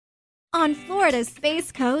On Florida's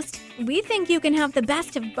Space Coast, we think you can have the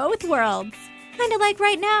best of both worlds. Kind of like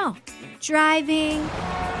right now. Driving,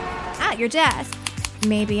 at your desk,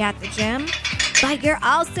 maybe at the gym, but you're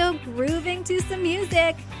also grooving to some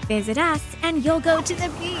music. Visit us and you'll go to the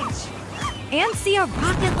beach and see a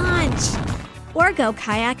rocket launch. Or go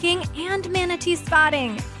kayaking and manatee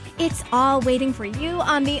spotting. It's all waiting for you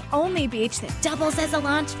on the only beach that doubles as a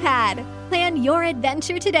launch pad. Plan your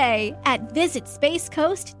adventure today at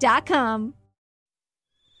visitspacecoast.com.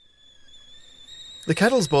 The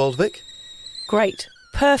kettle's boiled, Vic. Great.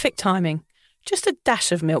 Perfect timing. Just a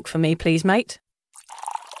dash of milk for me, please, mate.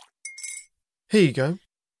 Here you go.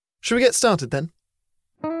 Shall we get started then?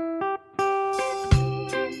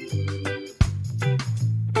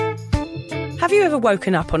 Have you ever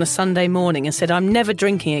woken up on a Sunday morning and said, I'm never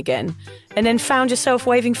drinking again, and then found yourself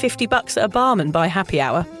waving $50 at a barman by happy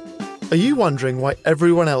hour? Are you wondering why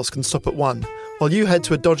everyone else can stop at 1 while you head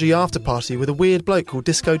to a dodgy after-party with a weird bloke called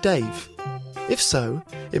Disco Dave? If so,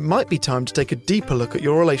 it might be time to take a deeper look at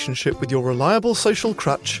your relationship with your reliable social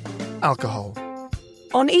crutch, alcohol.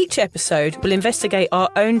 On each episode, we'll investigate our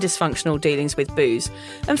own dysfunctional dealings with booze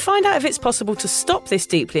and find out if it's possible to stop this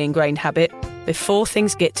deeply ingrained habit before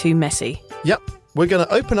things get too messy. Yep, we're going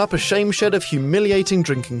to open up a shame shed of humiliating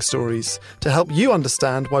drinking stories to help you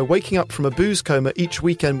understand why waking up from a booze coma each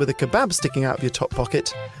weekend with a kebab sticking out of your top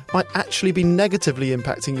pocket might actually be negatively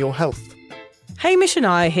impacting your health. Hamish and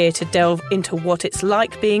I are here to delve into what it's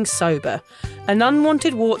like being sober, an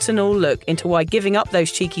unwanted warts and all look into why giving up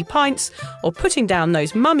those cheeky pints or putting down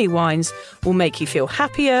those mummy wines will make you feel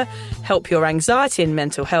happier, help your anxiety and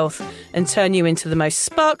mental health, and turn you into the most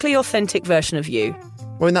sparkly, authentic version of you.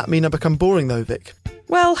 Won't that mean I become boring though, Vic?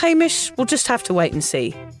 Well, Hamish, we'll just have to wait and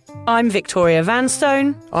see. I'm Victoria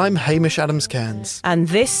Vanstone. I'm Hamish Adams-Cairns. And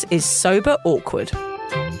this is Sober Awkward.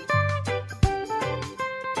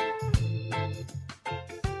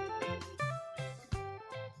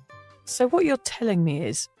 So what you're telling me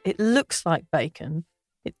is it looks like bacon,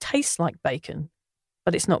 it tastes like bacon,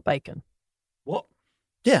 but it's not bacon. What?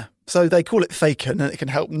 Yeah, so they call it fakin, and it can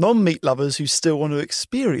help non-meat lovers who still want to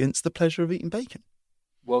experience the pleasure of eating bacon.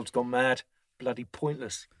 World's gone mad. Bloody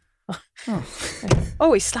pointless.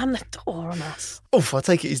 Oh, he slammed the door on us. Oof, I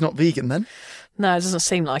take it he's not vegan then. No, it doesn't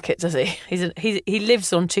seem like it, does he? He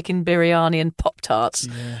lives on chicken biryani and Pop-Tarts.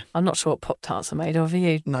 Yeah. I'm not sure what Pop-Tarts are made of, are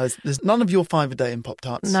you? No, there's none of your 5 a day in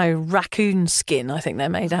Pop-Tarts. No, raccoon skin, I think they're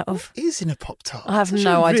made out of. What is in a Pop-Tart? I have That's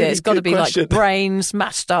no a idea. really It's got to good be question. like brains,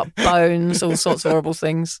 mashed up bones, all sorts of horrible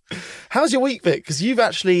things. How's your week, Vic? Because you've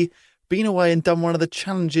actually been away and done one of the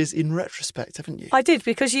challenges in retrospect, haven't you? I did,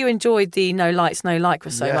 because you enjoyed the No Lights, No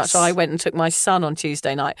Lycra so Yes. much. I went and took my son on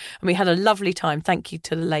Tuesday night and we had a lovely time. Thank you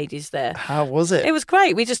to the ladies there. How was it? It was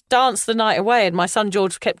great. We just danced the night away and my son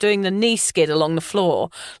George kept doing the knee skid along the floor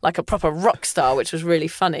like a proper rock star, which was really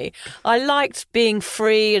funny. I liked being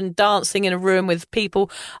free and dancing in a room with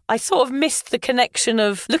people. I sort of missed the connection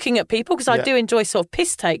of looking at people because I do enjoy sort of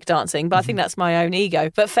piss take dancing, but I think that's my own ego.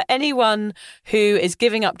 But for anyone who is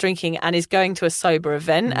giving up drinking and is going to a sober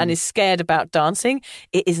event and is scared about dancing,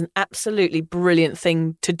 it is an absolutely brilliant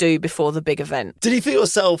thing to do before the big event. Did you feel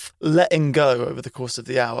yourself letting go over the course of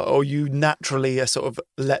the hour, or you naturally a sort of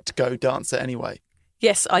let go dancer anyway?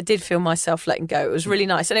 Yes, I did feel myself letting go. It was really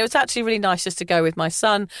nice. And it was actually really nice just to go with my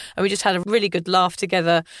son. And we just had a really good laugh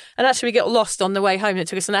together. And actually we got lost on the way home. It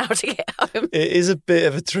took us an hour to get home. It is a bit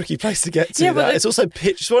of a tricky place to get to. Yeah, but it's also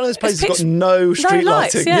pitch. It's one of those places that's got no no street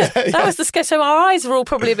lights, lighting. yeah. That was the scare. So our eyes were all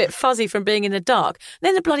probably a bit fuzzy from being in the dark.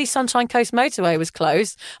 Then the bloody Sunshine Coast motorway was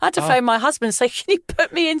closed. I had to phone my husband and say, can you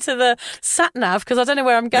put me into the sat-nav because I don't know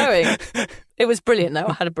where I'm going. It was brilliant, though.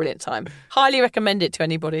 I had a brilliant time. Highly recommend it to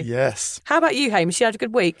anybody. Yes. How about you, Hamish? You had a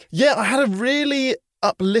good week? Yeah, I had a really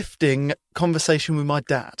uplifting conversation with my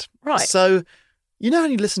dad. Right. So, you know how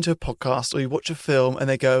you listen to a podcast or you watch a film and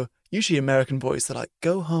they go, usually American boys, they're like,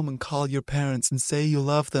 go home and call your parents and say you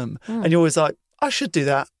love them. And you're always like, I should do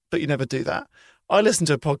that, but you never do that. I listened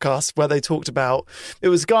to a podcast where they talked about, it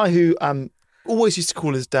was a guy who always used to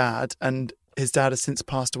call his dad, and his dad has since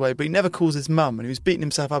passed away, but he never calls his mum, and he was beating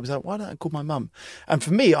himself up. He's like, why don't I call my mum? And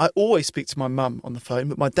for me, I always speak to my mum on the phone,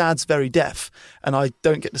 but my dad's very deaf and I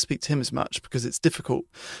don't get to speak to him as much because it's difficult.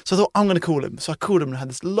 So I thought, I'm going to call him. So I called him and had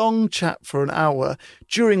this long chat for an hour,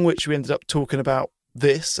 during which we ended up talking about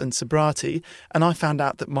this and sobriety. And I found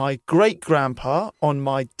out that my great-grandpa on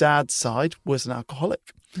my dad's side was an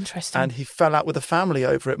alcoholic. Interesting. And he fell out with the family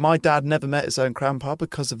over it. My dad never met his own grandpa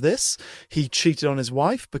because of this. He cheated on his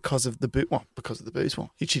wife because of the booze.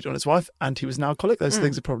 Well, he cheated on his wife and he was an alcoholic. Those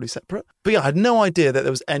things are probably separate. But yeah, I had no idea that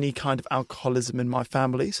there was any kind of alcoholism in my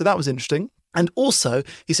family. So that was interesting. And also,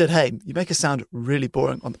 he said, hey, you make us sound really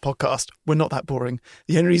boring on the podcast. We're not that boring.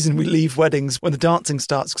 The only reason we leave weddings when the dancing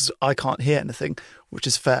starts because I can't hear anything, which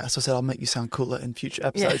is fair. So I said, I'll make you sound cooler in future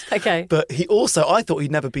episodes. Yeah, okay. But he also, I thought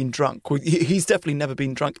he'd never been drunk. Well, he's definitely never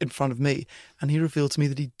been drunk in front of me. And he revealed to me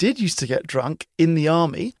that he did used to get drunk in the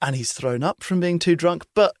army and he's thrown up from being too drunk.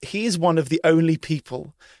 But he is one of the only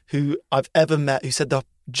people who I've ever met who said that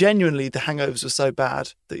genuinely the hangovers were so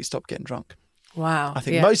bad that he stopped getting drunk. Wow. I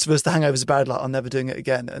think most of us, the hangovers are bad, like, I'm never doing it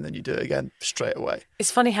again. And then you do it again straight away. It's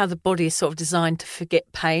funny how the body is sort of designed to forget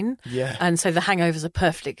pain. Yeah. And so the hangover's a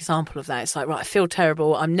perfect example of that. It's like, right, I feel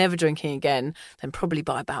terrible. I'm never drinking again. Then probably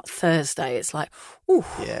by about Thursday, it's like, oh,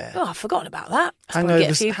 I've forgotten about that.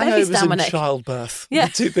 Hangovers and childbirth. Yeah.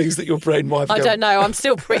 The two things that your brain might have I don't know. I'm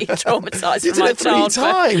still pretty traumatised You from my did it 3 childhood.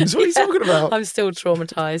 times. What are you talking about? I'm still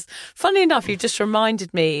traumatised. Funnily enough, you just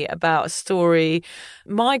reminded me about a story.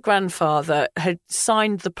 My grandfather had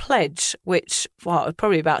signed the pledge, which,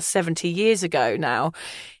 probably about 70 years ago now.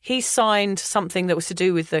 He signed something that was to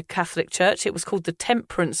do with the Catholic Church. It was called the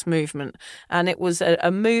Temperance Movement. And it was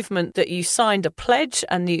a movement that you signed a pledge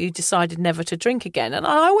and you decided never to drink again. And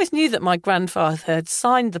I always knew that my grandfather had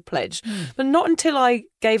signed the pledge, but not until I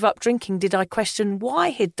gave up drinking did I question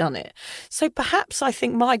why he'd done it. So perhaps I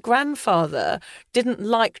think my grandfather didn't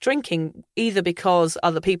like drinking either because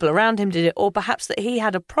other people around him did it or perhaps that he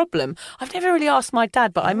had a problem. I've never really asked my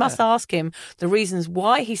dad, but I must ask him the reasons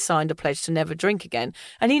why he signed a pledge to never drink again.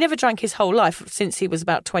 And he never drank his whole life since he was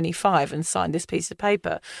about 25 and signed this piece of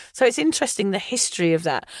paper. So it's interesting, the history of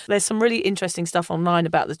that. There's some really interesting stuff online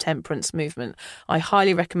about the temperance movement. I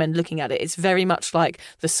highly recommend looking at it. It's very much like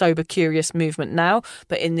the sober curious movement now,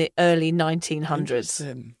 but in the early 1900s.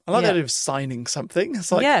 I like the idea of signing something.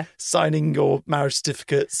 It's like signing your marriage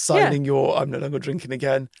certificate, signing your I'm no longer drinking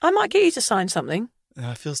again. I might get you to sign something.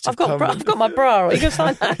 It feels too I've got my bra. You can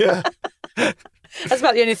sign that. Yeah. That's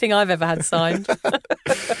about the only thing I've ever had signed.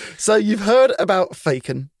 So you've heard about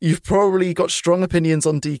Faken. You've probably got strong opinions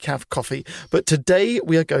on decaf coffee. But today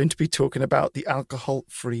we are going to be talking about the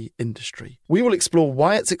alcohol-free industry. We will explore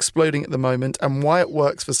why it's exploding at the moment and why it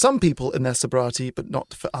works for some people in their sobriety, but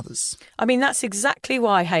not for others. I mean, that's exactly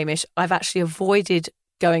why, Hamish, I've actually avoided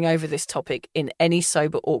going over this topic in any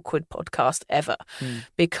Sober Awkward podcast ever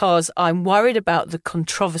because I'm worried about the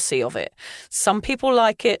controversy of it. Some people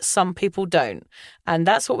like it, some people don't. And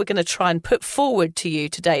that's what we're going to try and put forward to you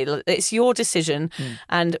today. It's your decision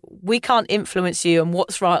and we can't influence you on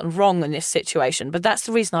what's right and wrong in this situation. But that's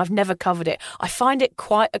the reason I've never covered it. I find it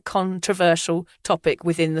quite a controversial topic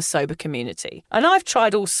within the sober community. And I've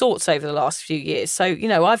tried all sorts over the last few years. So,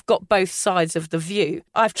 I've got both sides of the view.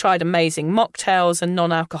 I've tried amazing mocktails and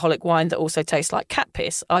non-alcoholic wine that also tastes like cat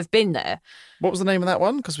piss. I've been there. What was the name of that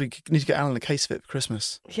one? Because we need to get Alan a case of it for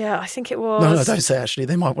Christmas. Yeah, I think it was... No, don't say actually.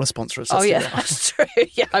 They might want to sponsor us. That's true.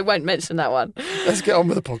 Yeah, I won't mention that one. Let's get on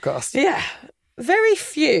with the podcast. Yeah. Very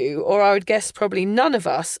few, or I would guess probably none of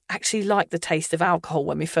us, actually liked the taste of alcohol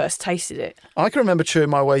when we first tasted it. I can remember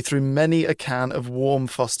chewing my way through many a can of warm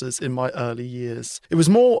Fosters in my early years. It was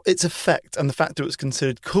more its effect and the fact that it was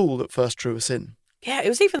considered cool that first drew us in. Yeah, it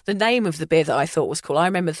was even the name of the beer that I thought was cool. I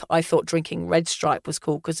remember I thought drinking Red Stripe was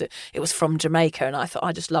cool because it was from Jamaica and I thought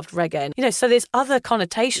I just loved reggae. And, so there's other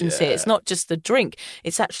connotations here. It's not just the drink.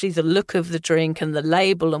 It's actually the look of the drink and the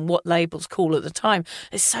label and what label's cool at the time.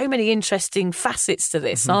 There's so many interesting facets to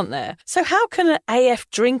this, aren't there? So how can an AF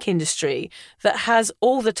drink industry that has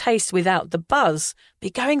all the taste without the buzz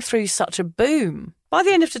be going through such a boom? By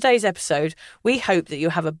the end of today's episode, we hope that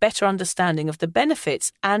you'll have a better understanding of the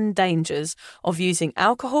benefits and dangers of using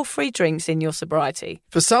alcohol-free drinks in your sobriety.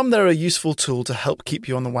 For some, they're a useful tool to help keep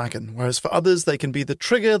you on the wagon, whereas for others, they can be the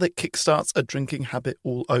trigger that kickstarts a drinking habit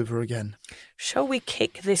all over again. Shall we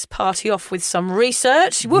kick this party off with some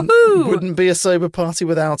research? Woohoo! Wouldn't be a sober party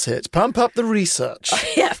without it. Pump up the research.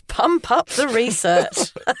 Yeah, pump up the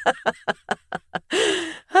research.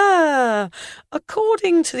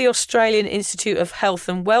 According to the Australian Institute of Health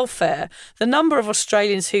and Welfare, the number of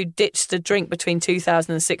Australians who ditched the drink between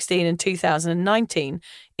 2016 and 2019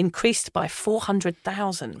 increased by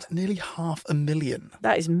 400,000. Nearly 500,000.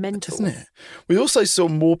 That is mental. Isn't it? We also saw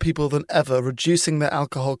more people than ever reducing their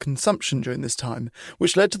alcohol consumption during this time,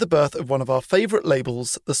 which led to the birth of one of our favourite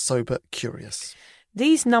labels, the Sober Curious.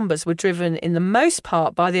 These numbers were driven in the most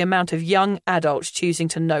part by the amount of young adults choosing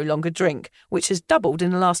to no longer drink, which has doubled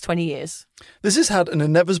in the last 20 years. This has had an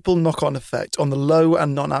inevitable knock-on effect on the low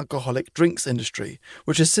and non-alcoholic drinks industry,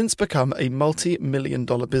 which has since become a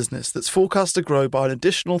multi-million-dollar business that's forecast to grow by an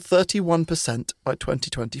additional 31% by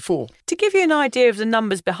 2024. To give you an idea of the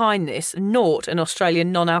numbers behind this, Nort, an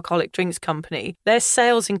Australian non-alcoholic drinks company, their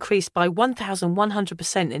sales increased by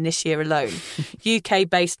 1,100% in this year alone.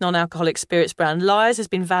 UK-based non-alcoholic spirits brand Lyre's has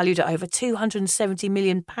been valued at over £270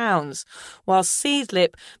 million, while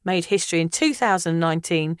Seedlip made history in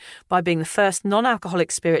 2019 by being the first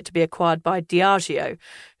non-alcoholic spirit to be acquired by Diageo,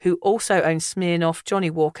 who also owns Smirnoff, Johnny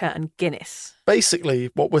Walker and Guinness. Basically,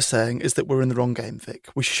 what we're saying is that we're in the wrong game, Vic.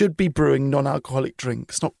 We should be brewing non-alcoholic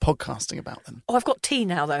drinks, not podcasting about them. Oh, I've got tea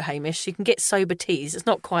now, though, Hamish. You can get sober teas. It's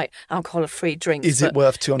not quite alcohol-free drinks. Is it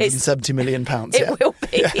worth £270 million? It will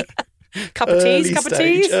be. Yeah. Cup of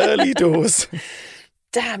teas. Early doors.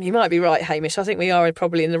 Damn, you might be right, Hamish. I think we are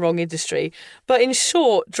probably in the wrong industry. But in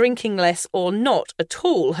short, drinking less or not at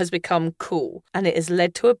all has become cool, and it has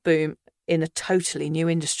led to a boom in a totally new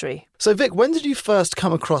industry. So, Vic, when did you first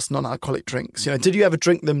come across non-alcoholic drinks? Did you ever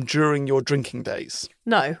drink them during your drinking days?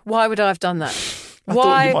 No. Why would I have done that?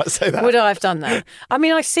 Thought you might say that. Would I have done that? I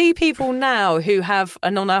mean, I see people now who have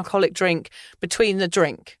a non-alcoholic drink between the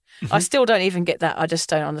drink. I still don't even get that. I just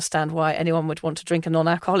don't understand why anyone would want to drink a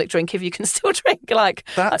non-alcoholic drink if you can still drink.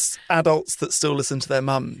 That's adults that still listen to their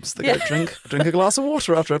mums. They go, drink a glass of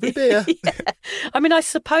water after every beer. Yeah. I mean, I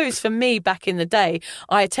suppose for me back in the day,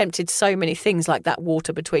 I attempted so many things like that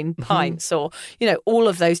water between pints or, all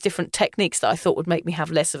of those different techniques that I thought would make me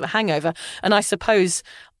have less of a hangover. And I suppose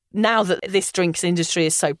now that this drinks industry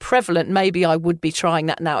is so prevalent, maybe I would be trying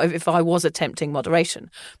that now if I was attempting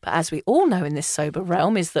moderation. But as we all know in this sober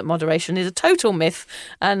realm is that moderation is a total myth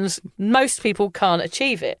and most people can't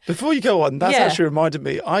achieve it. Before you go on, that's actually reminded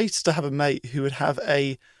me, I used to have a mate who would have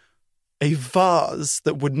a vase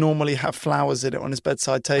that would normally have flowers in it on his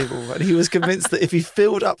bedside table. And he was convinced that if he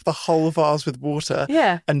filled up the whole vase with water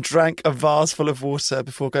and drank a vase full of water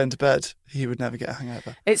before going to bed, he would never get a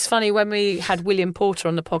hangover. It's funny, when we had William Porter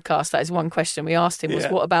on the podcast, that is one question we asked him was,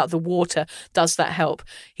 what about the water? Does that help?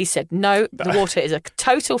 He said, no, the water is a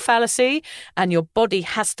total fallacy and your body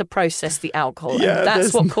has to process the alcohol. And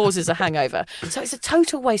that's what causes a hangover. So it's a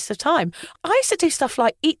total waste of time. I used to do stuff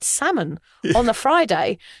like eat salmon on the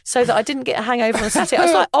Friday so that I didn't get a hangover on the Saturday. I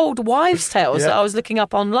was like old wives' tales that I was looking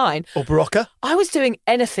up online. Or Barocca. I was doing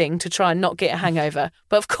anything to try and not get a hangover.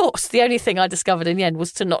 But of course, the only thing I discovered in the end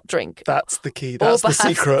was to not drink. That's the key. That's the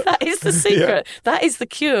secret. That is the secret. That is the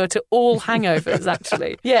cure to all hangovers,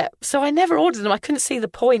 actually. So I never ordered them. I couldn't see the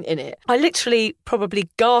point in it. I literally probably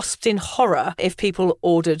gasped in horror if people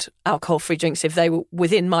ordered alcohol-free drinks if they were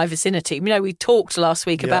within my vicinity. We talked last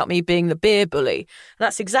week about me being the beer bully. And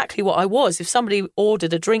that's exactly what I was. If somebody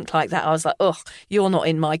ordered a drink like that, I was like, ugh, you're not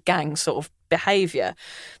in my gang sort of behaviour.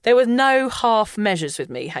 There were no half measures with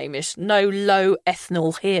me, Hamish. No low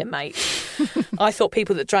ethanol here, mate. I thought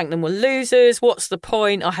people that drank them were losers. What's the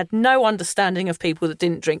point? I had no understanding of people that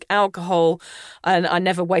didn't drink alcohol, and I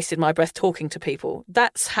never wasted my breath talking to people.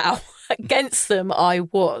 That's how against them I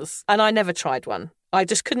was. And I never tried one. I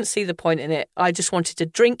just couldn't see the point in it. I just wanted to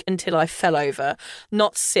drink until I fell over,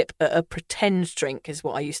 not sip at a pretend drink is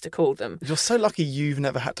what I used to call them. You're so lucky you've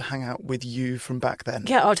never had to hang out with you from back then.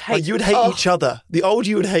 Yeah, I'd hate... you would hate each other. The old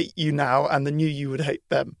you would hate you now and the new you would hate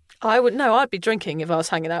them. I'd be drinking if I was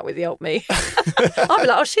hanging out with the old me. I'd be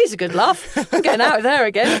like, oh, she's a good laugh. I'm getting out of there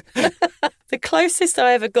again. The closest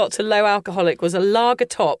I ever got to low alcoholic was a lager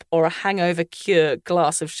top or a hangover cure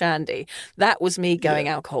glass of shandy. That was me going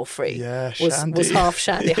alcohol free. Yeah, shandy. Was half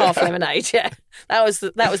shandy, half lemonade. Yeah, that was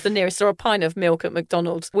the nearest. Or a pint of milk at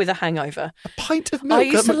McDonald's with a hangover. A pint of milk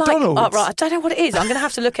at McDonald's? Right, I don't know what it is. I'm going to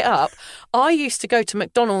have to look it up. I used to go to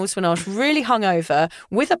McDonald's when I was really hungover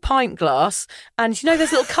with a pint glass, and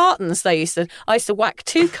those little cartons I used to whack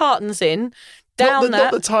 2 cartons in.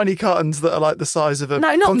 Not the tiny cartons that are like the size of a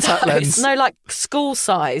contact lens. No, like school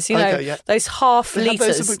size, those half litres. They have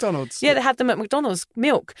those at McDonald's? Yeah, they had them at McDonald's,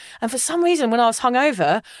 milk. And for some reason, when I was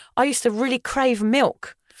hungover, I used to really crave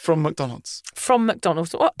milk. From McDonald's? From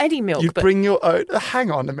McDonald's, or any milk. You bring your own... Hang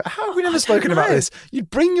on a minute. How have we never spoken about this? You'd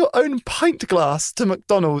bring your own pint glass to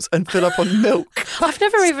McDonald's and fill up on milk. I've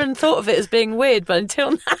never even thought of it as being weird, but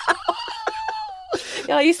until now...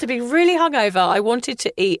 I used to be really hungover. I wanted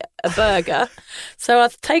to eat a burger. So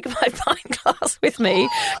I'd take my pint glass with me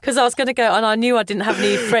because I was going to go, and I knew I didn't have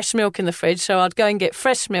any fresh milk in the fridge. So I'd go and get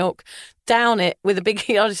fresh milk, down it with a big,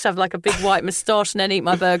 I'd just have like a big white moustache and then eat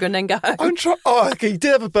my burger and then go home. Okay, you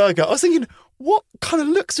did have a burger. I was thinking, what kind of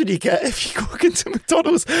looks would you get if you walk into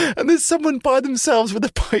McDonald's and there's someone by themselves with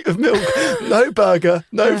a pint of milk? No burger,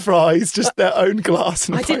 no fries, just their own glass.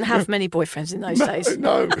 And I didn't have many boyfriends in those days.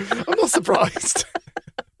 No, I'm not surprised.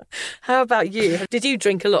 How about you? Did you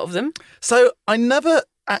drink a lot of them? So I never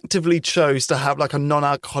actively chose to have like a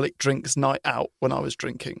non-alcoholic drinks night out when I was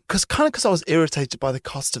drinking. Because I was irritated by the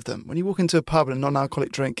cost of them. When you walk into a pub and a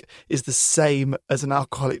non-alcoholic drink is the same as an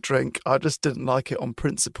alcoholic drink, I just didn't like it on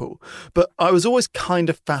principle. But I was always kind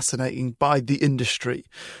of fascinated by the industry.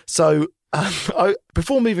 So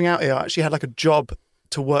before moving out here, I actually had like a job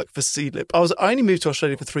to work for Seedlip. I only moved to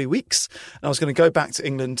Australia for 3 weeks, and I was going to go back to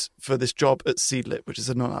England for this job at Seedlip, which is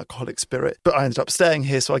a non-alcoholic spirit. But I ended up staying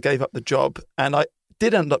here, so I gave up the job, and I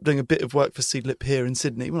did end up doing a bit of work for Seedlip here in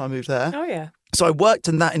Sydney when I moved there. Oh, yeah. So I worked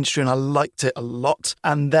in that industry and I liked it a lot.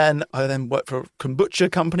 And then I worked for a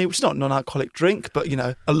kombucha company, which is not a non-alcoholic drink, but, you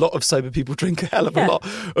know, a lot of sober people drink a hell of a lot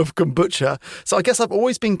of kombucha. So I guess I've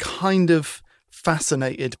always been kind of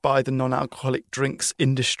fascinated by the non-alcoholic drinks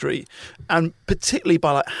industry, and particularly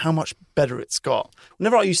by like how much better it's got.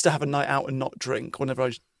 Whenever I used to have a night out and not drink, whenever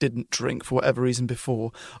I didn't drink for whatever reason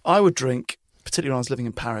before, I would drink, particularly when I was living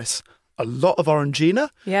in Paris, a lot of Orangina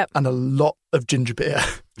and a lot of ginger beer.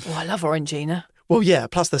 Oh, I love Orangina. Well, yeah,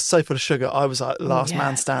 plus they're so full of sugar. I was like last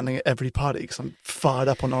man standing at every party because I'm fired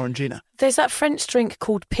up on Orangina. There's that French drink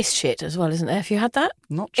called piss shit as well, isn't there? Have you had that?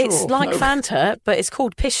 Not sure. It's like Fanta, but it's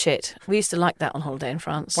called piss shit. We used to like that on holiday in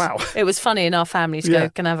France. Wow. It was funny in our family to go,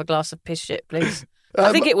 can I have a glass of piss shit, please?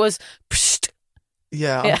 I think it was psst.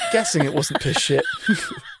 Yeah, I'm guessing it wasn't piss shit.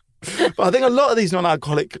 But I think a lot of these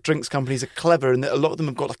non-alcoholic drinks companies are clever in that a lot of them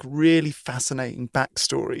have got like really fascinating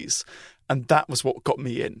backstories. And that was what got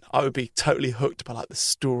me in. I would be totally hooked by like the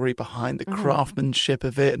story behind the craftsmanship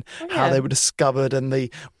of it and how they were discovered. And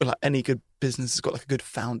like any good business has got like a good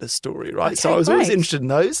founder story, right? Okay, so I was always interested in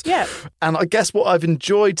those. Yeah. And I guess what I've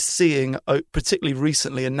enjoyed seeing, particularly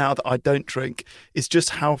recently and now that I don't drink, is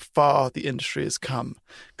just how far the industry has come.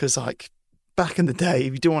 Because like back in the day,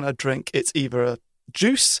 if you do want a drink, it's either a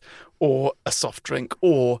juice or a soft drink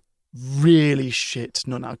or really shit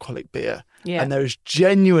non-alcoholic beer. Yeah. And there is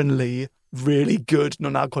genuinely really good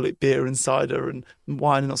non-alcoholic beer and cider and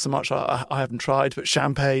wine, not so much. I haven't tried, but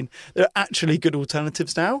champagne. There are actually good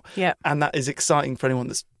alternatives now. Yeah. And that is exciting for anyone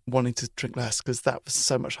that's wanting to drink less, because that was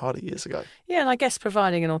so much harder years ago. Yeah, and I guess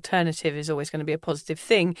providing an alternative is always going to be a positive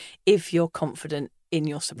thing if you're confident in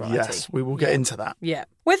your sobriety. Yes, we will get into that. Yeah.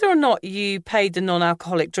 Whether or not you paid the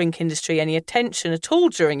non-alcoholic drink industry any attention at all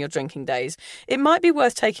during your drinking days, it might be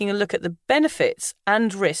worth taking a look at the benefits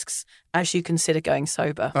and risks as you consider going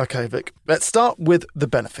sober. Okay, Vic, let's start with the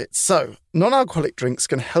benefits. So, non-alcoholic drinks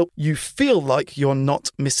can help you feel like you're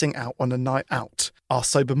not missing out on a night out. Our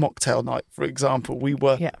sober mocktail night, for example, we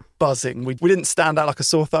were buzzing. We didn't stand out like a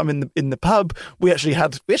sore thumb in the pub. We actually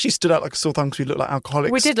stood out like a sore thumb because we looked like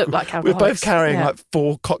alcoholics. We did look like alcoholics. We were both carrying like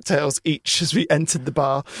 4 cocktails each as we entered the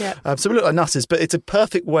bar. Yeah. So we look like nutters, but it's a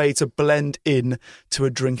perfect way to blend in to a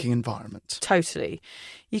drinking environment. Totally.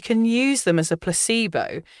 You can use them as a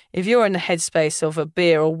placebo. If you're in the headspace of a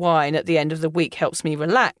beer or wine at the end of the week helps me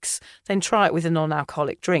relax, then try it with a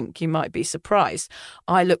non-alcoholic drink. You might be surprised.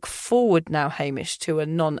 I look forward now, Hamish, to a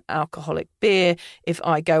non-alcoholic beer if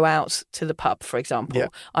I go out to the pub, for example. Yeah.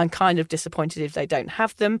 I'm kind of disappointed if they don't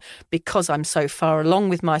have them because I'm so far along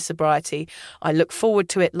with my sobriety. I look forward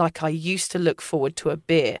to it like I used to look forward to a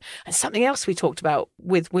beer. And something else we talked about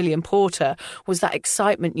with William Porter was that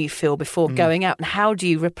excitement you feel before going out, and how do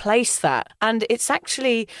you replace that? And it's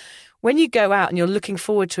actually, when you go out and you're looking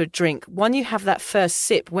forward to a drink, when you have that first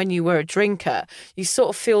sip when you were a drinker, you sort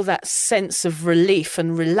of feel that sense of relief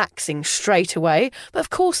and relaxing straight away. But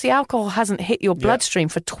of course, the alcohol hasn't hit your bloodstream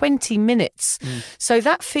for 20 minutes. So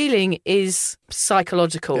that feeling is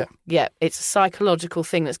psychological. Yeah, it's a psychological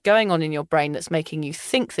thing that's going on in your brain that's making you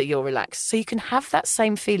think that you're relaxed. So you can have that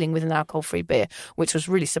same feeling with an alcohol-free beer, which was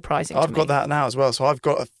really surprising to me. I've got that now as well. So I've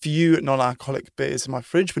got a few non-alcoholic beers in my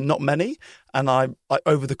fridge, but not many. And I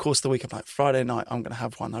over the course of the week, I'm like, Friday night, I'm going to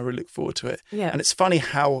have one. I really look forward to it. Yeah. And it's funny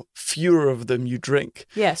how fewer of them you drink.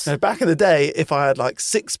 Yes. Now, back in the day, if I had like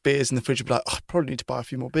 6 beers in the fridge, I'd be like, I probably need to buy a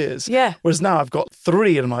few more beers. Yeah. Whereas now I've got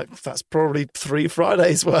 3 and I'm like, that's probably 3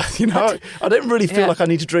 Fridays worth. You know, I don't really feel like I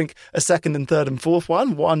need to drink a second and third and fourth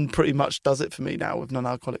one. One pretty much does it for me now with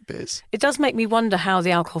non-alcoholic beers. It does make me wonder how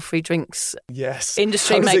the alcohol-free drinks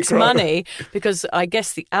industry How does makes it grow? money, because I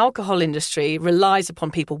guess the alcohol industry relies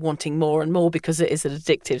upon people wanting more and more because it is an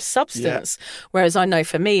addictive substance. Whereas I know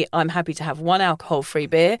for me, I'm happy to have one alcohol-free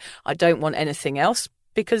beer. I don't want anything else,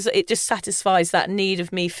 because it just satisfies that need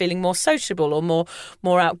of me feeling more sociable or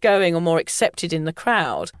more outgoing or more accepted in the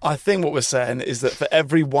crowd. I think what we're saying is that for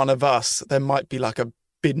every one of us, there might be like a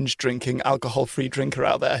binge drinking alcohol-free drinker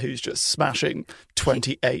out there who's just smashing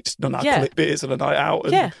 28 non-alcoholic beers on a night out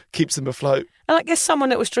and keeps them afloat. And I guess someone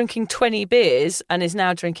that was drinking 20 beers and is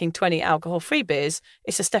now drinking 20 alcohol-free beers,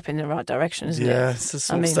 it's a step in the right direction, isn't it? Yeah, it's a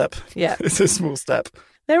small step. Yeah. It's a small step.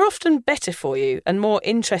 They're often better for you and more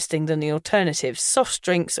interesting than the alternatives, soft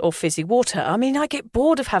drinks or fizzy water. I mean, I get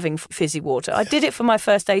bored of having fizzy water. I did it for my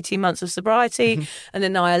first 18 months of sobriety, and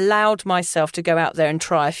then I allowed myself to go out there and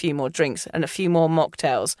try a few more drinks and a few more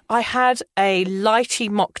mocktails. I had a lighty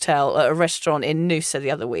mocktail at a restaurant in Noosa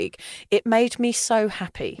the other week. It made me so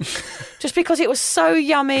happy. Just because it was so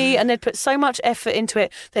yummy and they'd put so much effort into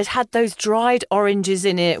it. They'd had those dried oranges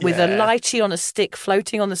in it with a lychee on a stick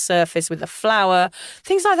floating on the surface with a flower.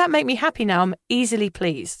 Things like that make me happy now. I'm easily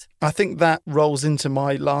pleased. I think that rolls into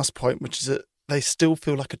my last point, which is that they still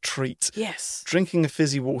feel like a treat. Yes. Drinking a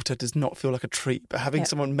fizzy water does not feel like a treat, but having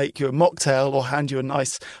someone make you a mocktail or hand you a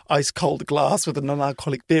nice ice-cold glass with a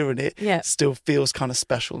non-alcoholic beer in it still feels kind of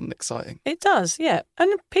special and exciting. It does, yeah.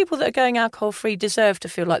 And people that are going alcohol-free deserve to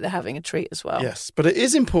feel like they're having a treat as well. Yes, but it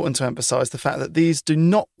is important to emphasise the fact that these do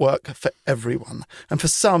not work for everyone. And for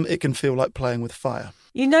some, it can feel like playing with fire.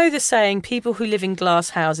 You know the saying, people who live in glass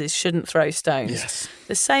houses shouldn't throw stones. Yes.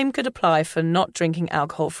 The same could apply for not drinking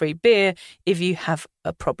alcohol-free beer if you have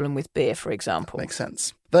a problem with beer, for example. Makes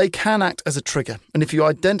sense. They can act as a trigger, and if you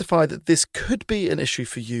identify that this could be an issue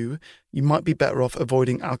for you, you might be better off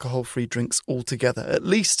avoiding alcohol-free drinks altogether, at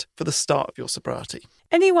least for the start of your sobriety.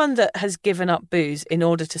 Anyone that has given up booze in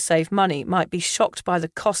order to save money might be shocked by the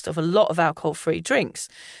cost of a lot of alcohol-free drinks.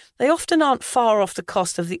 They often aren't far off the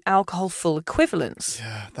cost of the alcohol-full equivalents.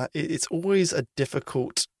 Yeah, it's always a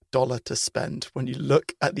difficult dollar to spend when you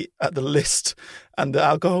look at the list, and the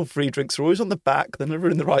alcohol-free drinks are always on the back. They're never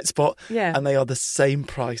in the right spot, and they are the same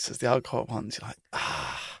price as the alcohol ones. You're like,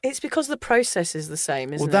 It's because the process is the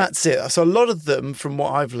same, isn't it? Well, that's it. So a lot of them, from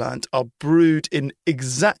what I've learned, are brewed in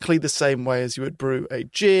exactly the same way as you would brew a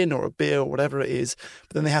gin or a beer or whatever it is.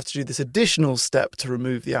 But then they have to do this additional step to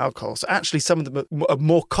remove the alcohol. So actually, some of them are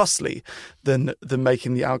more costly than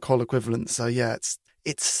making the alcohol equivalent. So yeah,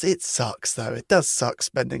 it sucks, though. It does suck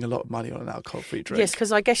spending a lot of money on an alcohol-free drink. Yes,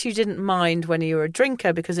 because I guess you didn't mind when you were a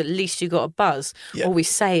drinker because at least you got a buzz. Yeah. Or we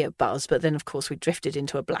say a buzz, but then, of course, we drifted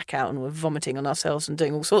into a blackout and we're vomiting on ourselves and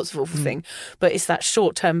doing all sorts of awful things. But it's that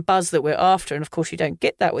short-term buzz that we're after. And, of course, you don't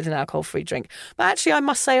get that with an alcohol-free drink. But actually, I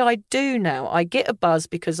must say I do now. I get a buzz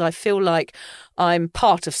because I feel like I'm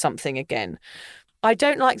part of something again. I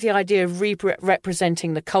don't like the idea of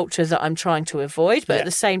representing the culture that I'm trying to avoid, but at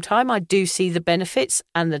the same time, I do see the benefits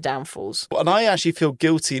and the downfalls. And I actually feel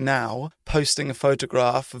guilty now posting a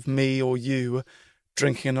photograph of me or you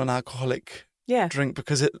drinking a non-alcoholic drink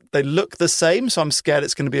because they look the same, so I'm scared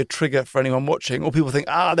it's going to be a trigger for anyone watching. Or people think,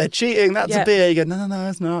 they're cheating, that's a beer. You go, no,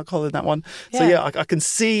 there's no alcohol in that one. So I can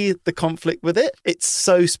see the conflict with it. It's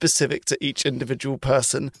so specific to each individual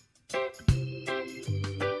person.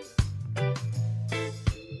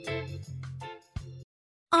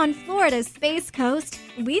 On Florida's Space Coast,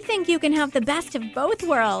 we think you can have the best of both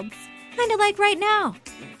worlds. Kind of like right now.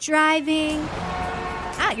 Driving,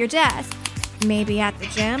 at your desk, maybe at the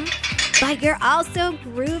gym, but you're also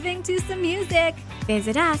grooving to some music.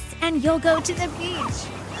 Visit us and you'll go to the beach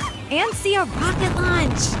and see a rocket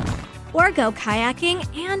launch. Or go kayaking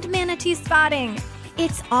and manatee spotting.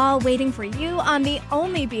 It's all waiting for you on the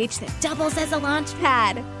only beach that doubles as a launch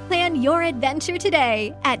pad. Plan your adventure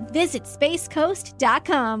today at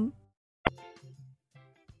visitspacecoast.com.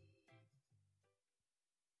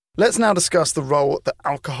 Let's now discuss the role that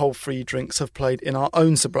alcohol-free drinks have played in our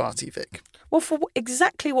own sobriety, Vic. Well, for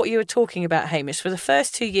exactly what you were talking about, Hamish, for the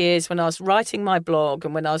first 2 years when I was writing my blog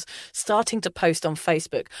and when I was starting to post on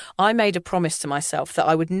Facebook, I made a promise to myself that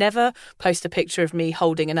I would never post a picture of me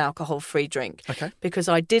holding an alcohol-free drink because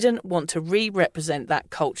I didn't want to re-represent that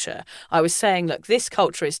culture. I was saying, look, this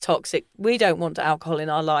culture is toxic. We don't want alcohol in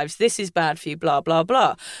our lives. This is bad for you, blah, blah,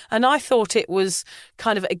 blah. And I thought it was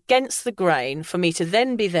kind of against the grain for me to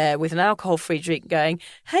then be there with an alcohol-free drink going,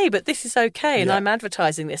 hey, but this is okay. And I'm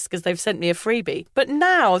advertising this because they've sent me a freebie. But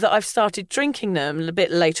now that I've started drinking them a bit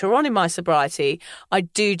later on in my sobriety, I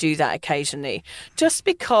do that occasionally, just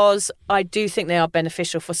because I do think they are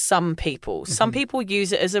beneficial for some people. Some people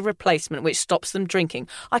use it as a replacement, which stops them drinking.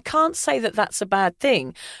 I can't say that that's a bad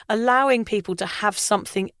thing. Allowing people to have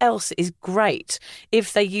something else is great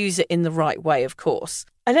if they use it in the right way, of course.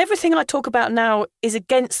 And everything I talk about now is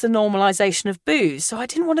against the normalisation of booze. So I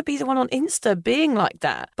didn't want to be the one on Insta being like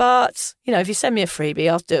that. But, if you send me a freebie,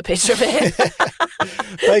 I'll do a picture of it.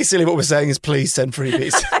 Basically what we're saying is please send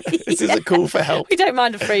freebies. This is a call for help. We don't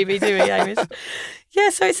mind a freebie, do we, Hamish? Yeah,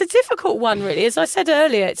 so it's a difficult one, really. As I said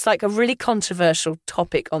earlier, it's like a really controversial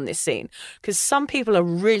topic on this scene because some people are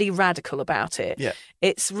really radical about it. Yeah.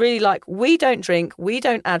 It's really like, we don't drink, we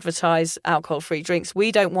don't advertise alcohol-free drinks,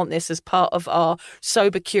 we don't want this as part of our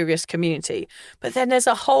sober, curious community. But then there's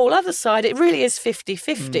a whole other side. It really is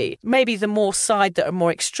 50-50. Maybe the more side that are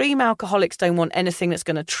more extreme alcoholics don't want anything that's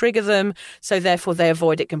going to trigger them, so therefore they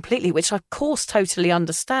avoid it completely, which I, of course, totally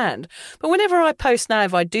understand. But whenever I post now,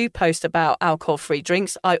 if I do post about alcohol-free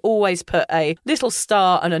drinks, I always put a little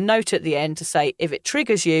star and a note at the end to say, if it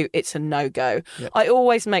triggers you, it's a no-go. Yep. I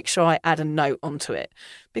always make sure I add a note onto it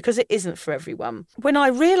because it isn't for everyone. When I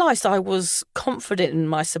realised I was confident in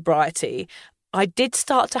my sobriety, I did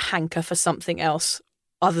start to hanker for something else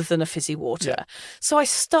other than a fizzy water. Yeah. So I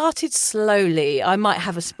started slowly. I might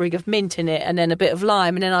have a sprig of mint in it and then a bit of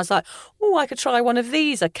lime. And then I was like, oh, I could try one of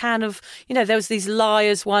these. A can of, there was these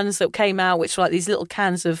Liars ones that came out, which were like these little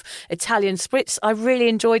cans of Italian spritz. I really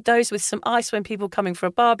enjoyed those with some ice when people were coming for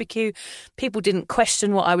a barbecue. People didn't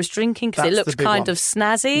question what I was drinking because it That's looked the big kind one. of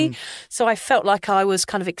snazzy. So I felt like I was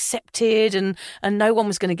kind of accepted and no one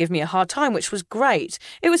was going to give me a hard time, which was great.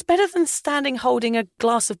 It was better than standing holding a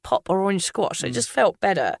glass of pop or orange squash. It just felt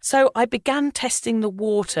better. So I began testing the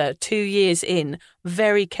water 2 years in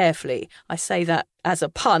very carefully. I say that as a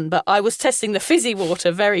pun, but I was testing the fizzy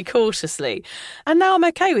water very cautiously. And now I'm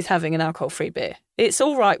okay with having an alcohol-free beer. It's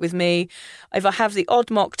all right with me. If I have the odd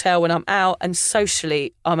mocktail when I'm out and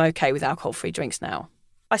socially, I'm okay with alcohol-free drinks now.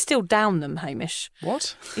 I still down them, Hamish.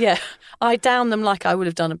 What? Yeah, I down them like I would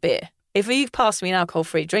have done a beer. If you pass me an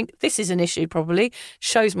alcohol-free drink, this is an issue probably,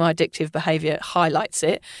 shows my addictive behaviour, highlights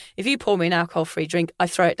it. If you pour me an alcohol-free drink, I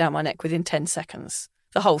throw it down my neck within 10 seconds.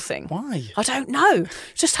 The whole thing. Why? I don't know.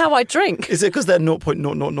 It's just how I drink. Is it because they're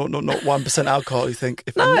 0.00001% alcohol? You think,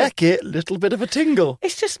 if I neck it, little bit of a tingle.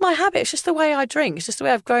 It's just my habit. It's just the way I drink. It's just the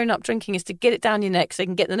way I've grown up drinking is to get it down your neck so you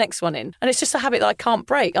can get the next one in. And it's just a habit that I can't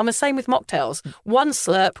break. I'm the same with mocktails. One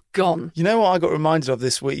slurp, gone. You know what I got reminded of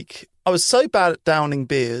this week? I was so bad at downing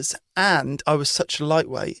beers and I was such a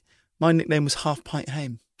lightweight. My nickname was Half Pint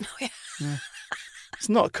Hame. Oh, yeah. It's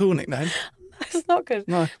not a cool nickname. It's not good.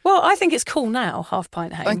 No. Well, I think it's cool now, Half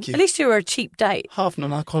Pint Hame. Thank you. At least you were a cheap date. Half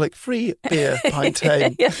non-alcoholic free beer pint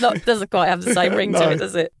Hame. Yeah, doesn't quite have the same ring to No. it,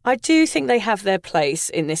 does it? I do think they have their place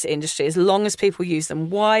in this industry as long as people use them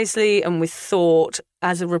wisely and with thought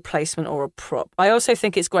as a replacement or a prop. I also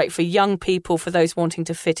think it's great for young people, for those wanting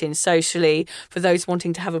to fit in socially, for those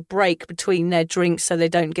wanting to have a break between their drinks so they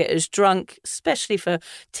don't get as drunk, especially for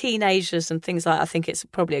teenagers and things like that. I think it's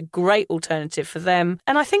probably a great alternative for them.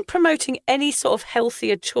 And I think promoting any sort of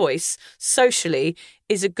healthier choice socially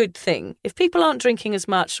is a good thing. If people aren't drinking as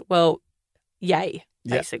much, well, yay.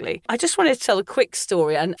 Yeah. Basically. I just wanted to tell a quick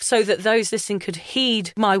story and so that those listening could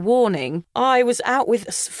heed my warning. I was out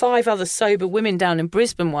with 5 other sober women down in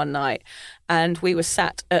Brisbane one night and we were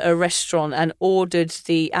sat at a restaurant and ordered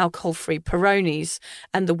the alcohol-free Peronis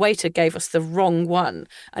and the waiter gave us the wrong one.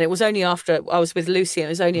 And it was only after, I was with Lucy, and it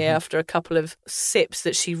was only after a couple of sips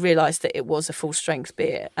that she realised that it was a full-strength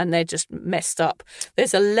beer and they just messed up.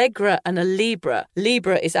 There's a Legra and a Libra.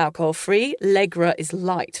 Libra is alcohol-free, Legra is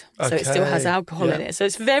light. So it still has Okay. alcohol in Yeah. it. So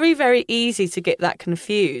it's very, very easy to get that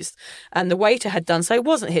confused. And the waiter had done so. It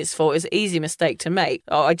wasn't his fault. It was an easy mistake to make.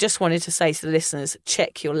 Oh, I just wanted to say to the listeners,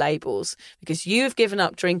 check your labels because you have given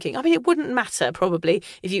up drinking. I mean, it wouldn't matter probably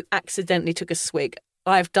if you accidentally took a swig.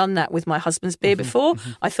 I've done that with my husband's beer before.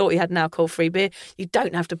 I thought he had an alcohol-free beer. You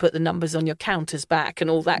don't have to put the numbers on your counters back and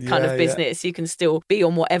all that kind Yeah, of business. You can still be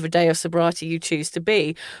on whatever day of sobriety you choose to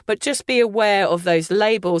be. But just be aware of those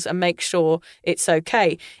labels and make sure it's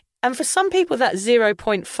okay. And for some people, that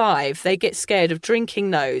 0.5, they get scared of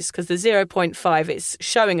drinking those because the 0.5 is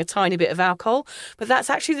showing a tiny bit of alcohol, but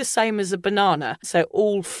that's actually the same as a banana. So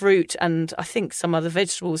all fruit and I think some other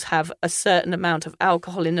vegetables have a certain amount of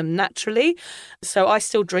alcohol in them naturally. So I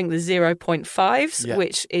still drink the 0.5s, Yeah.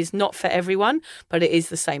 which is not for everyone, but it is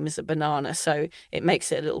the same as a banana. So it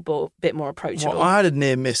makes it a little bit more approachable. Well, I had a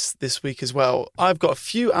near miss this week as well. I've got a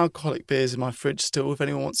few alcoholic beers in my fridge still. If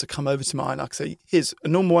anyone wants to come over to mine, I can say, here's a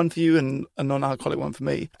normal one for you and a non-alcoholic one for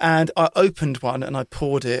me. And I opened one and I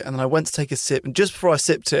poured it and then I went to take a sip. And just before I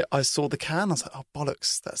sipped it, I saw the can. I was like, oh,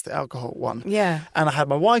 bollocks, that's the alcohol one. Yeah. And I had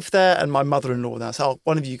my wife there and my mother-in-law there. So,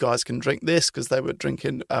 one of you guys can drink this because they were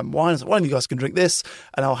drinking wine. I was like, one of you guys can drink this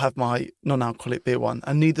and I'll have my non-alcoholic beer one.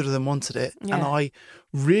 And neither of them wanted it. Yeah. And I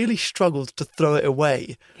really struggled to throw it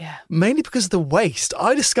away. Yeah. Mainly because of the waste.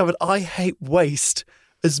 I discovered I hate waste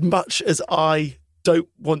as much as I don't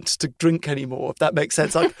want to drink anymore, if that makes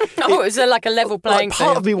sense. Like, Oh, it was like a level playing like part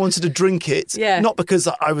field. of me wanted to drink it, Yeah. not because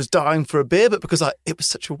I was dying for a beer, but because it was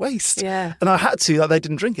such a waste. Yeah. And I had to, like they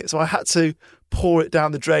didn't drink it. So I had to pour it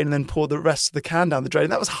down the drain and then pour the rest of the can down the drain.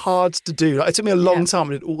 That was hard to do. Like, it took me a long time.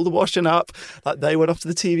 I did all the washing up. Like, they went off to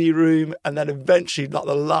the TV room, and then eventually, like,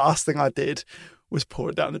 the last thing I did was pour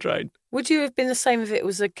it down the drain. Would you have been the same if it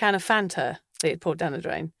was a can of Fanta that you'd poured down the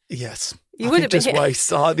drain? Yes. You would have been. Just waste.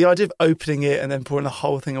 The idea of opening it and then pouring the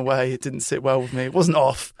whole thing away, it didn't sit well with me. It wasn't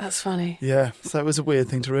off. That's funny. Yeah, so it was a weird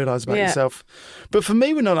thing to realise about yourself. But for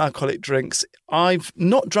me, with non-alcoholic drinks, I've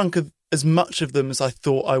not drunk as much of them as I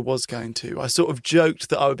thought I was going to. I sort of joked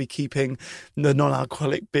that I would be keeping the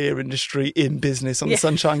non-alcoholic beer industry in business on the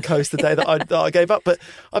Sunshine Coast the day that I gave up. But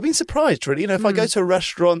I've been surprised, really. You know, if I go to a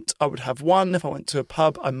restaurant, I would have one. If I went to a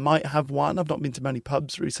pub, I might have one. I've not been to many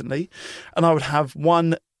pubs recently. And I would have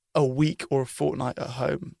one a week or a fortnight at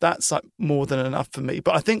home. That's like more than enough for me.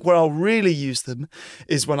 But I think where I'll really use them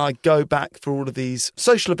is when I go back for all of these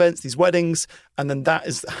social events, these weddings, and then that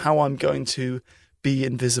is how I'm going to be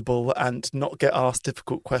invisible and not get asked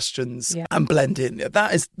difficult questions and blend in.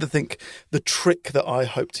 That is the trick that I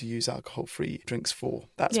hope to use alcohol-free drinks for.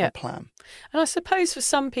 That's my plan. And I suppose for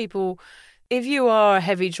some people, if you are a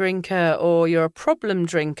heavy drinker or you're a problem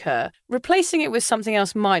drinker, replacing it with something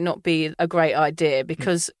else might not be a great idea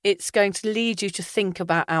because it's going to lead you to think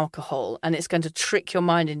about alcohol and it's going to trick your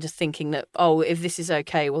mind into thinking that, oh, if this is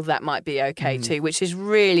okay, well, that might be okay too, which is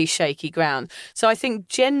really shaky ground. So I think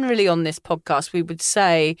generally on this podcast, we would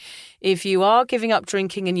say if you are giving up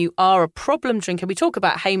drinking and you are a problem drinker, we talk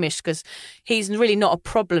about Hamish because he's really not a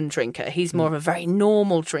problem drinker. He's more of a very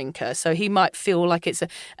normal drinker. So he might feel like it's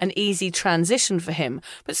an easy transition for him.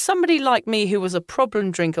 But somebody like me who was a problem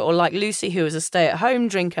drinker or like Lucy who was a stay-at-home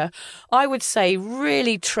drinker, I would say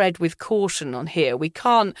really tread with caution on here. We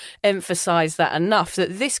can't emphasise that enough,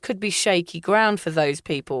 that this could be shaky ground for those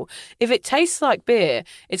people. If it tastes like beer,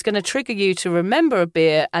 it's going to trigger you to remember a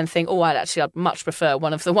beer and think, oh, I'd much prefer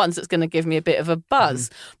one of the ones that's going to give me a bit of a buzz.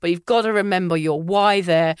 But you've got to remember your why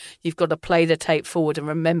there. You've got to play the tape forward and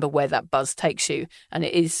remember where that buzz takes you. And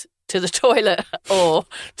it is to the toilet or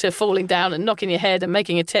to falling down and knocking your head and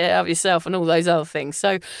making a tear out of yourself and all those other things.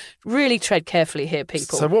 So really tread carefully here,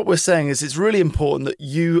 people. So what we're saying is it's really important that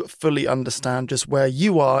you fully understand just where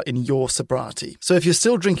you are in your sobriety. So if you're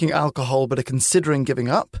still drinking alcohol but are considering giving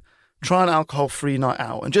up, try an alcohol-free night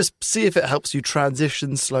out and just see if it helps you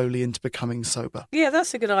transition slowly into becoming sober. Yeah,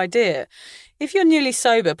 that's a good idea. If you're newly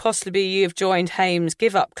sober, possibly you've joined Haim's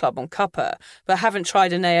Give Up Club on Cuppa, but haven't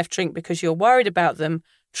tried an AF drink because you're worried about them,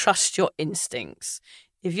 trust your instincts.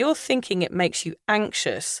 If you're thinking it makes you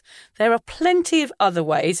anxious, there are plenty of other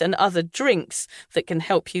ways and other drinks that can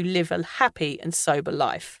help you live a happy and sober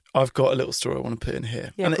life. I've got a little story I want to put in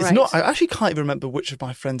here. Yeah, and great. it's not, I actually can't even remember which of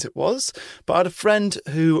my friends it was, but I had a friend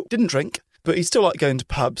who didn't drink, but he still liked going to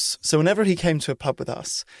pubs. So whenever he came to a pub with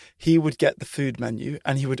us, he would get the food menu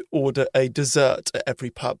and he would order a dessert at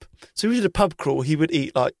every pub. So if we did a pub crawl, he would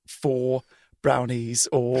eat like 4 brownies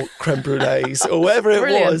or creme brulees or whatever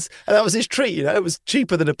it was. And that was his treat. You know, it was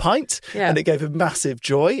cheaper than a pint and it gave him massive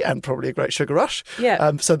joy and probably a great sugar rush.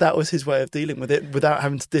 Yeah. So that was his way of dealing with it without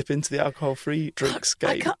having to dip into the alcohol-free drinks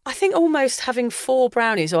game. I think almost having 4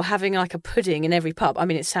 brownies or having like a pudding in every pub, I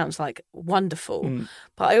mean, it sounds like wonderful.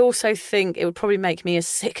 But I also think it would probably make me as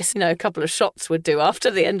sick as, a couple of shots would do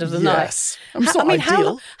after the end of the night. Yes. It's not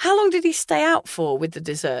ideal. How long did he stay out for with the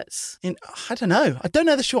desserts? I don't know. I don't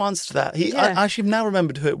know the short answer to that. I actually now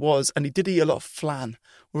remembered who it was, and he did eat a lot of flan.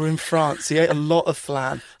 We were in France. He ate a lot of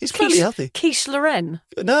flan. He's fairly healthy. Quiche Lorraine?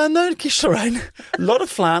 No, quiche Lorraine. A lot of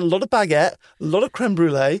flan, a lot of baguette, a lot of creme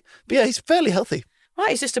brulee. But yeah, he's fairly healthy. Right,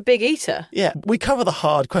 he's just a big eater. Yeah, we cover the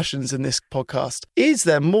hard questions in this podcast. Is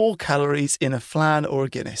there more calories in a flan or a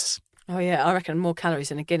Guinness? Oh, yeah, I reckon more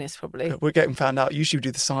calories in a Guinness, probably. We're getting found out. Usually we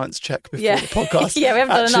do the science check before the podcast. Yeah, we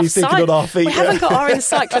haven't done enough thinking on our feet. We haven't got our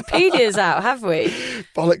encyclopedias out, have we?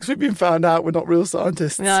 Bollocks, we've been found out. We're not real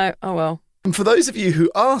scientists. No, oh well. And for those of you who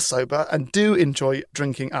are sober and do enjoy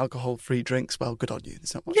drinking alcohol-free drinks, well, good on you.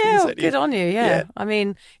 There's not much we can say to you. Good on you, yeah. I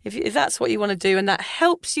mean, if that's what you want to do and that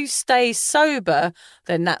helps you stay sober,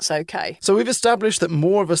 then that's okay. So we've established that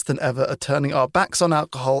more of us than ever are turning our backs on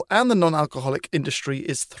alcohol and the non-alcoholic industry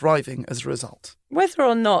is thriving as a result. Whether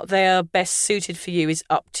or not they are best suited for you is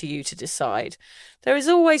up to you to decide. There is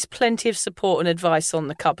always plenty of support and advice on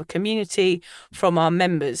the Cuppa community from our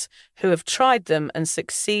members who have tried them and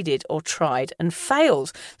succeeded or tried and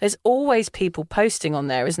failed. There's always people posting on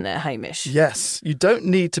there, isn't there, Hamish? Yes, you don't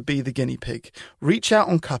need to be the guinea pig. Reach out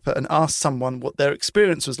on Cuppa and ask someone what their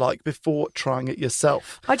experience was like before trying it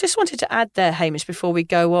yourself. I just wanted to add there, Hamish, before we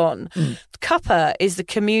go on. Cuppa is the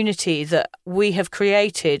community that we have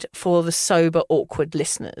created for the sober, awkward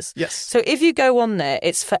listeners. Yes. So if you go on there,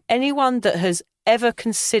 it's for anyone that has ever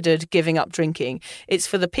considered giving up drinking. It's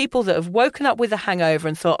for the people that have woken up with a hangover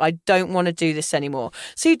and thought, I don't want to do this anymore.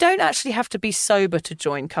 So you don't actually have to be sober to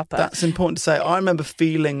join Cuppa. That's important to say. I remember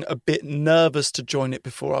feeling a bit nervous to join it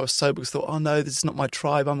before I was sober because I thought, oh no, this is not my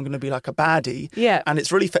tribe. I'm going to be like a baddie. Yeah. And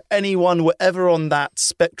it's really for anyone, wherever on that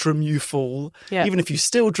spectrum you fall. Yeah. Even if you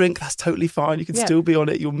still drink, that's totally fine. You can still be on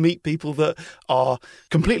it. You'll meet people that are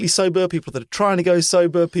completely sober, people that are trying to go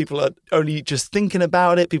sober, people that are only just thinking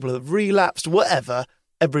about it, people that have relapsed, whatever.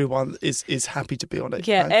 Everyone is happy to be on it.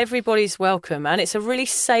 Yeah, right? Everybody's welcome. And it's a really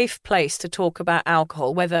safe place to talk about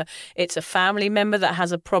alcohol, whether it's a family member that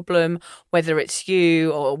has a problem, whether it's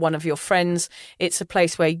you or one of your friends. It's a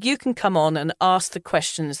place where you can come on and ask the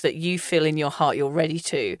questions that you feel in your heart you're ready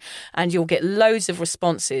to. And you'll get loads of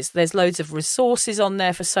responses. There's loads of resources on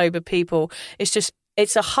there for sober people.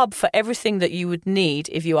 It's a hub for everything that you would need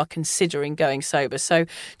if you are considering going sober. So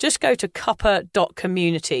just go to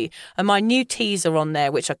cuppa.community. And my new teas are on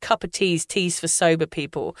there, which are Cuppa teas, teas for sober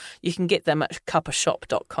people. You can get them at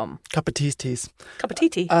cuppashop.com. Cuppa teas. Cuppa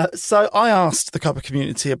tea. So I asked the Cuppa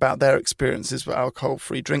community about their experiences with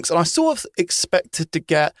alcohol-free drinks, and I sort of expected to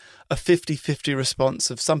get a 50-50 response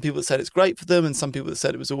of some people that said it's great for them and some people that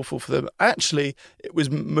said it was awful for them. Actually, it was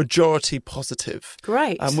majority positive.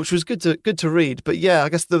 Great. Which was good to read. But yeah, I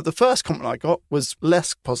guess the first comment I got was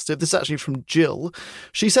less positive. This is actually from Jill.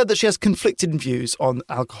 She said that she has conflicted views on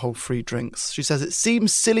alcohol-free drinks. She says it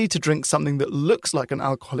seems silly to drink something that looks like an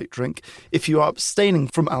alcoholic drink if you are abstaining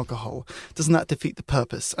from alcohol. Doesn't that defeat the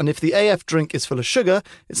purpose? And if the AF drink is full of sugar,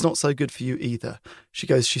 it's not so good for you either. She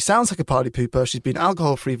goes, she sounds like a party pooper. She's been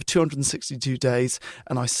alcohol-free for 262 days,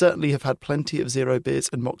 and I certainly have had plenty of zero beers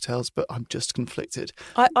and mocktails, but I'm just conflicted.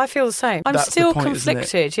 I feel the same. I'm That's still the point,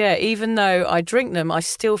 conflicted, yeah. Even though I drink them, I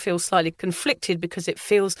still feel slightly conflicted because it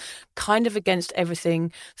feels kind of against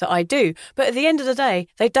everything that I do. But at the end of the day,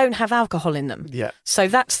 they don't have alcohol in them. Yeah. So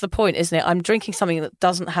that's the point, isn't it? I'm drinking something that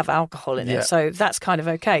doesn't have alcohol in it. So that's kind of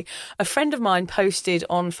okay. A friend of mine posted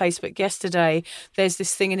on Facebook yesterday, there's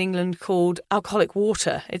this thing in England called alcoholic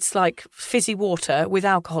water. It's like fizzy water with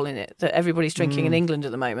alcohol in it that everybody's drinking in England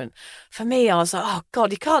at the moment. For me, I was like, oh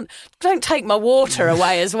God, don't take my water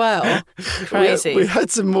away as well. Crazy. We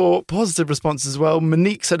had some more positive responses as well.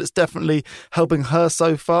 Monique said it's definitely helping her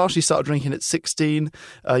so far. She started drinking at 16.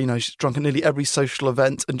 She's drunk at nearly every social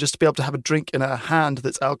event, and just to be able to have a drink in her hand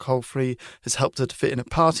that's alcohol-free has helped her to fit in at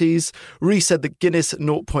parties. Ree said that Guinness at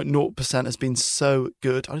 0.0% has been so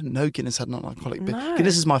good. I didn't know Guinness had non-alcoholic beer. No.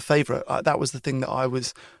 Guinness is my favourite. That was the thing that I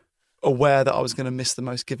was aware that I was going to miss the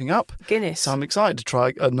most giving up. Guinness. So I'm excited to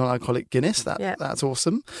try a non-alcoholic Guinness. That's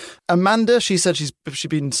awesome. Amanda, she said she's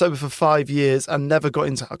been sober for 5 years and never got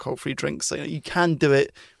into alcohol-free drinks. So you can do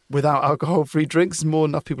it without alcohol-free drinks. More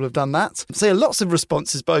than enough people have done that. So yeah, lots of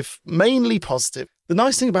responses, both mainly positive. The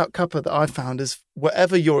nice thing about Cuppa that I found is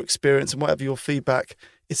whatever your experience and whatever your feedback,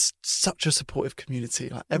 it's such a supportive community.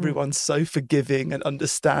 Like everyone's so forgiving and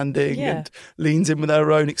understanding and leans in with their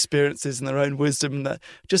own experiences and their own wisdom. And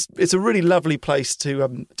it's a really lovely place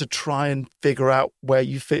to try and figure out where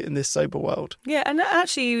you fit in this sober world. Yeah, and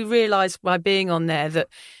actually you realise by being on there that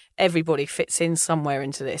everybody fits in somewhere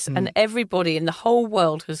into this. And everybody in the whole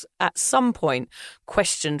world has at some point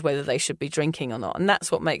questioned whether they should be drinking or not. And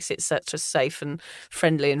that's what makes it such a safe and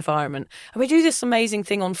friendly environment. And we do this amazing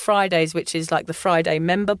thing on Fridays, which is like the Friday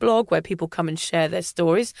member blog, where people come and share their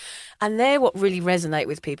stories. And they're what really resonate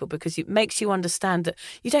with people, because it makes you understand that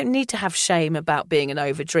you don't need to have shame about being an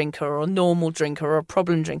over drinker or a normal drinker or a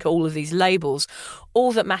problem drinker, all of these labels.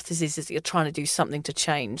 All that matters is that you're trying to do something to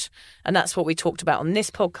change. And that's what we talked about on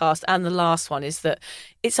this podcast and the last one, is that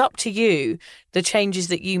it's up to you, the changes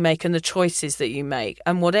that you make and the choices that you make.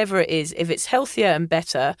 And whatever it is, if it's healthier and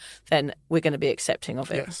better, then we're going to be accepting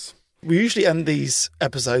of it. Yes. We usually end these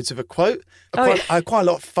episodes with a quote. I had quite a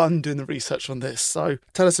lot of fun doing the research on this. So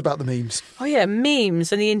tell us about the memes. Oh, yeah.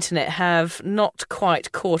 Memes and the internet have not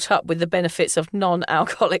quite caught up with the benefits of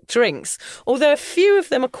non-alcoholic drinks, although a few of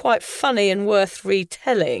them are quite funny and worth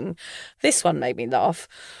retelling. This one made me laugh.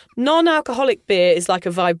 Non-alcoholic beer is like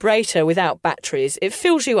a vibrator without batteries. It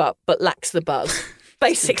fills you up but lacks the buzz.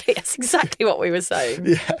 Basically, that's exactly what we were saying.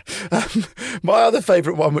 Yeah. My other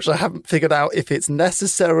favourite one, which I haven't figured out if it's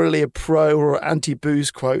necessarily a pro or anti-booze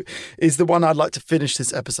quote, is the one I'd like to finish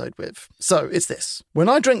this episode with. So it's this. When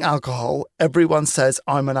I drink alcohol, everyone says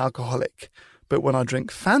I'm an alcoholic. But when I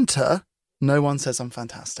drink Fanta, no one says I'm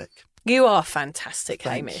fantastic. You are fantastic,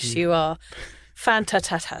 Thank Hamish. you. You are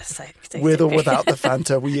fantastic. With or without the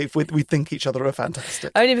Fanta, we think each other are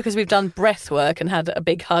fantastic. Only because we've done breath work and had a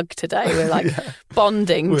big hug today. We're like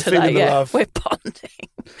bonding We're today. feeling the love. We're bonding.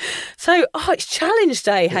 So, it's challenge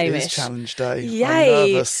day, Hamish. It is challenge day. Yay.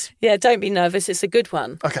 I'm nervous. Yeah, don't be nervous. It's a good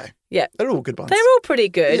one. Okay. Yeah. They're all good ones. They're all pretty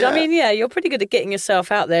good. Yeah. I mean, yeah, you're pretty good at getting yourself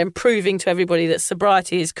out there and proving to everybody that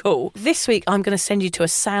sobriety is cool. This week, I'm going to send you to a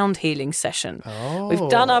sound healing session. Oh. We've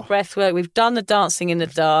done our breath work. We've done the dancing in the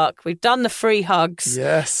dark. We've done the free hugs.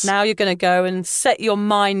 Yes. Now you're going to go and set your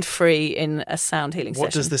mind free in a sound healing session.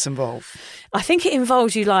 What does this involve? I think it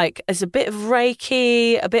involves you as a bit of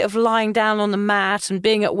Reiki, a bit of lying down on the mat and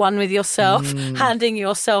being at one with yourself, handing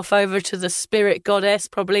yourself over to the spirit goddess,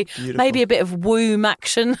 probably. Beautiful. Maybe a bit of womb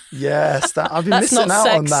action. Yes, I've been That's missing not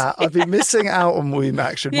out on sex. that. I've been missing out on womb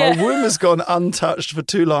action. Yeah. My womb has gone untouched for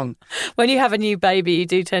too long. When you have a new baby, you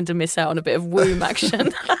do tend to miss out on a bit of womb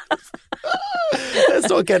action. Let's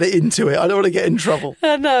not get into it. I don't want to get in trouble.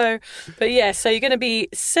 I know. But yeah, so you're going to be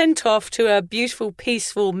sent off to a beautiful,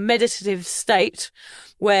 peaceful, meditative state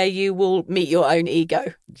where you will meet your own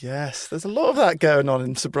ego. Yes, there's a lot of that going on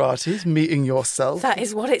in sobriety, is meeting yourself. That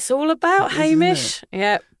is what it's all about, It is, Hamish.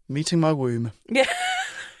 Yeah. Meeting my womb. Yeah.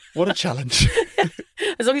 What a challenge.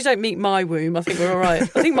 As long as you don't meet my womb, I think we're all right. I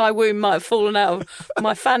think my womb might have fallen out of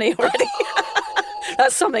my fanny already.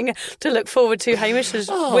 That's something to look forward to, Hamish. As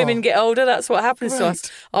women get older, that's what happens to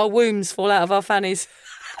us. Our wombs fall out of our fannies.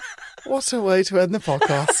 What a way to end the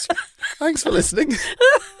podcast. Thanks for listening.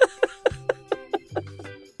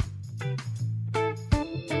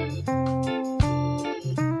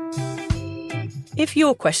 If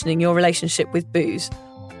you're questioning your relationship with booze,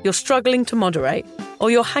 you're struggling to moderate, or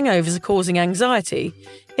your hangovers are causing anxiety,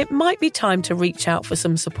 it might be time to reach out for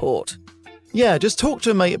some support. Yeah, just talk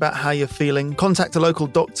to a mate about how you're feeling, contact a local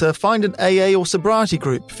doctor, find an AA or sobriety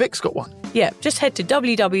group. Vic's got one. Yeah, just head to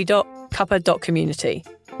www.cuppa.community.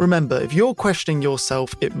 Remember, if you're questioning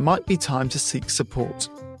yourself, it might be time to seek support.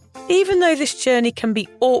 Even though this journey can be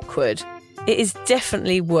awkward, it is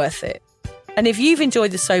definitely worth it. And if you've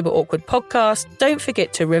enjoyed the Sober Awkward podcast, don't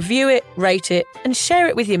forget to review it, rate it, and share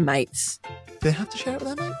it with your mates. Do they have to share it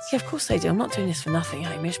with their mates? Yeah, of course they do. I'm not doing this for nothing,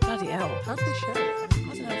 Hamish. Bloody hell. How do they share it? I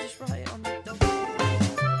don't know, just write it on the...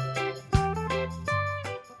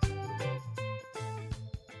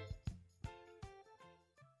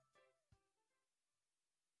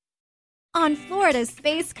 On Florida's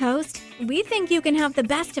Space Coast, we think you can have the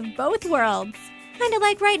best of both worlds. Kind of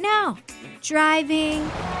like right now. Driving,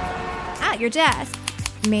 at your desk,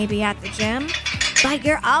 maybe at the gym, but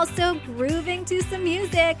you're also grooving to some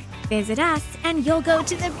music. Visit us and you'll go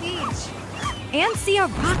to the beach and see a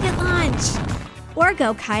rocket launch. Or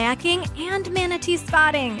go kayaking and manatee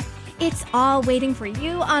spotting. It's all waiting for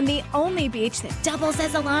you on the only beach that doubles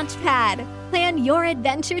as a launch pad. Plan your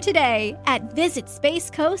adventure today at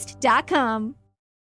visitspacecoast.com.